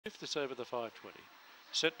If this over the 520.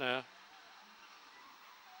 Set now.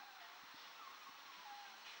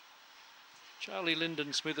 Charlie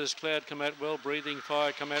Lyndon, Smithers Cloud come out well, Breathing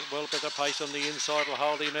Fire come out well, better pace on the inside will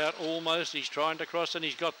hold him out almost. He's trying to cross and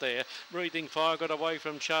he's got there. Breathing Fire got away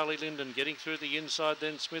from Charlie Lyndon, getting through the inside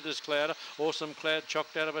then Smithers Cloud. Awesome Cloud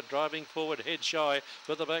chocked out of it, driving forward, head shy.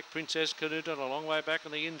 Further back, Princess Canute a long way back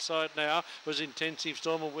on the inside now was Intensive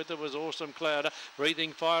Storm, and with it was Awesome Cloud.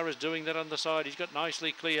 Breathing Fire is doing that on the side. He's got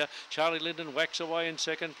nicely clear. Charlie Lyndon whacks away in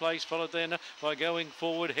second place, followed then by going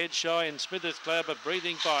forward, head shy and Smithers Cloud, but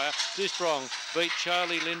Breathing Fire too strong. Beat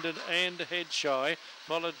Charlie Lyndon and Head Shy,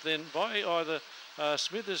 followed then by either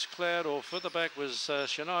Smithers Cloud or further back was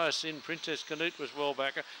Shania Sin. Princess Canute was well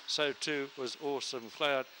back, so too was Awesome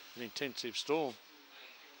Cloud and Intensive Storm.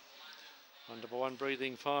 Number 1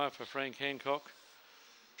 Breathing Fire for Frank Hancock,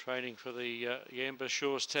 training for the Yamba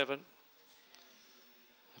Shores Tavern.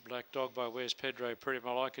 The Black Dog by Wes Pedro, Pretty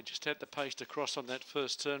Malika, just had the pace to cross on that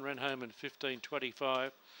first turn, ran home in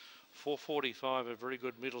 15.25. 4:45, a very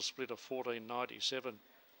good middle split of 14.97.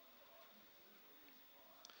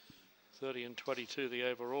 30 and 22 the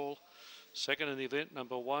overall. Second in the event,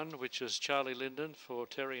 number 1, which is Charlie Lyndon for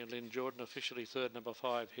Terry and Lynn Jordan. Officially third, number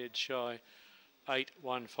 5, Head Shy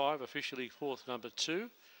 815. Officially fourth, number 2,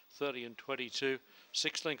 30 and 22.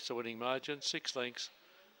 6 lengths the winning margin, 6 lengths.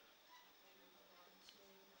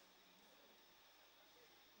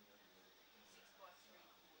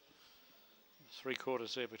 Three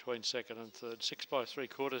quarters there between second and third. 6 by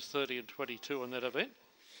 3/4, 30 and 22 on that event.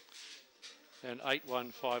 And 8, 1,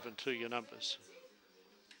 5 and 2 your numbers.